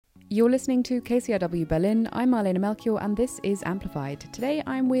You're listening to KCRW Berlin. I'm Marlena Melchior and this is Amplified. Today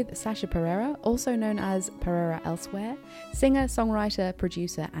I'm with Sasha Pereira, also known as Pereira Elsewhere, singer, songwriter,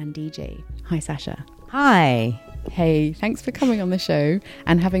 producer and DJ. Hi Sasha. Hi. Hey, thanks for coming on the show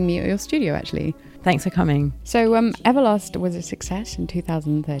and having me at your studio actually. Thanks for coming. So Everlast was a success in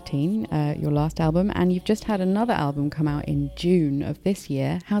 2013, your last album, and you've just had another album come out in June of this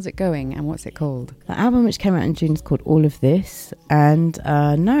year. How's it going and what's it called? The album which came out in June is called All of This, and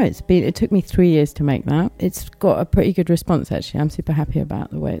it took me 3 years to make that. It's got a pretty good response actually. I'm super happy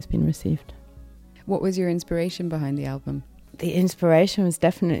about the way it's been received. What was your inspiration behind the album? The inspiration was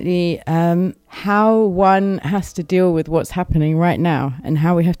definitely how one has to deal with what's happening right now and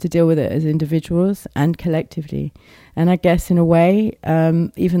how we have to deal with it as individuals and collectively. And I guess in a way,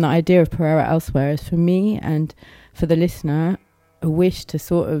 even the idea of Pereira Elsewhere is for me and for the listener a wish to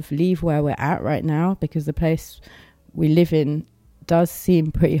sort of leave where we're at right now, because the place we live in does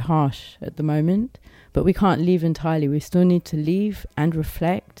seem pretty harsh at the moment, but we can't leave entirely. We still need to leave and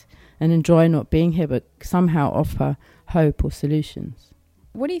reflect and enjoy not being here, but somehow offer hope or solutions.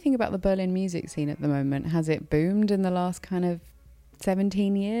 What do you think about the Berlin music scene at the moment? Has it boomed in the last kind of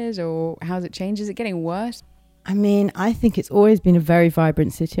 17 years, or how's it changed? Is it getting worse? I mean, I think it's always been a very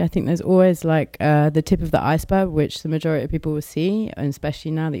vibrant city. I think there's always like the tip of the iceberg, which the majority of people will see, and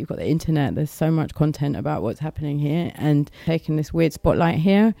especially now that you've got the internet, there's so much content about what's happening here and taking this weird spotlight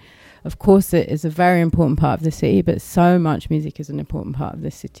here. Of course, it is a very important part of the city, but so much music is an important part of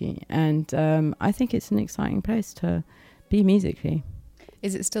the city. And I think it's an exciting place to be musically.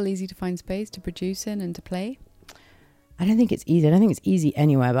 Is it still easy to find space to produce in and to play? I don't think it's easy. I don't think it's easy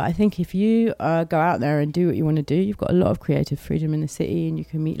anywhere. But I think if you go out there and do what you want to do, you've got a lot of creative freedom in the city and you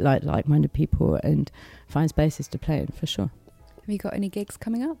can meet like-minded people and find spaces to play in, for sure. Have you got any gigs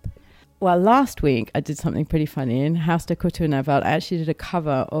coming up? Well, last week I did something pretty funny. In Haus der Kulturnaval, I actually did a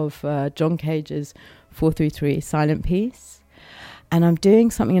cover of John Cage's 433 Silent Piece. And I'm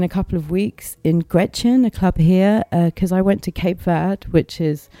doing something in a couple of weeks in Gretchen, a club here, because I went to Cape Verde, which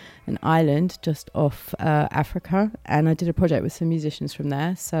is an island just off Africa. And I did a project with some musicians from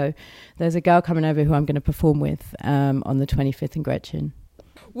there. So there's a girl coming over who I'm going to perform with on the 25th in Gretchen.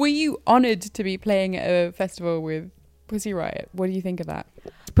 Were you honoured to be playing at a festival with Pussy Riot? What do you think of that?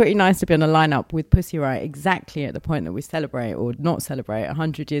 It's pretty nice to be on a lineup with Pussy Riot exactly at the point that we celebrate or not celebrate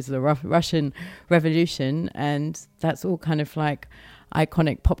 100 years of the Russian Revolution, and that's all kind of like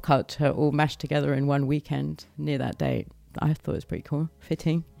iconic pop culture all mashed together in one weekend near that date. I thought it was pretty cool,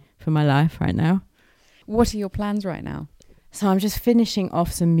 fitting for my life right now. What are your plans right now? So I'm just finishing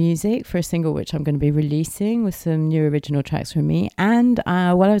off some music for a single which I'm going to be releasing with some new original tracks from me. And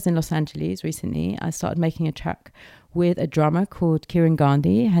while I was in Los Angeles recently, I started making a track with a drummer called Kiran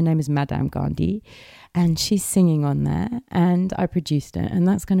Gandhi. Her name is Madame Gandhi, and she's singing on there, and I produced it, and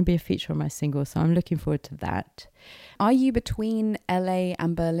that's going to be a feature on my single, so I'm looking forward to that. Are you between LA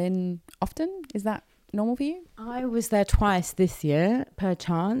and Berlin often? Is that normal for you? I was there twice this year, per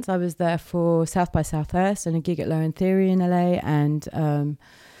chance. I was there for South by Southwest and a gig at Low End Theory in LA, and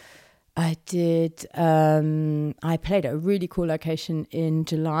I played at a really cool location in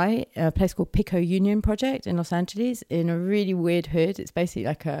July, a place called Pico Union Project in Los Angeles, in a really weird hood. It's basically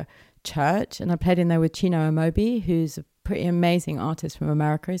like a church, and I played in there with Chino Amobi, who's a pretty amazing artist from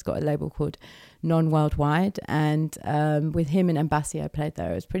America. He's got a label called Non-Worldwide, and with him and Embassy I played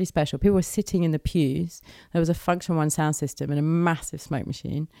there. It was pretty special. People were sitting in the pews. There was a Function One sound system and a massive smoke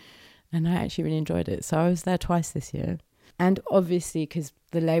machine, and I actually really enjoyed it. So I was there twice this year. And obviously, because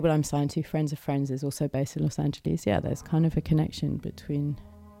the label I'm signed to, Friends of Friends, is also based in Los Angeles, yeah, there's kind of a connection between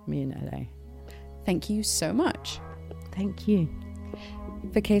me and LA. Thank you so much. Thank you.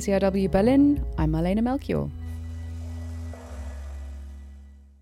 For KCRW Berlin, I'm Marlena Melchior.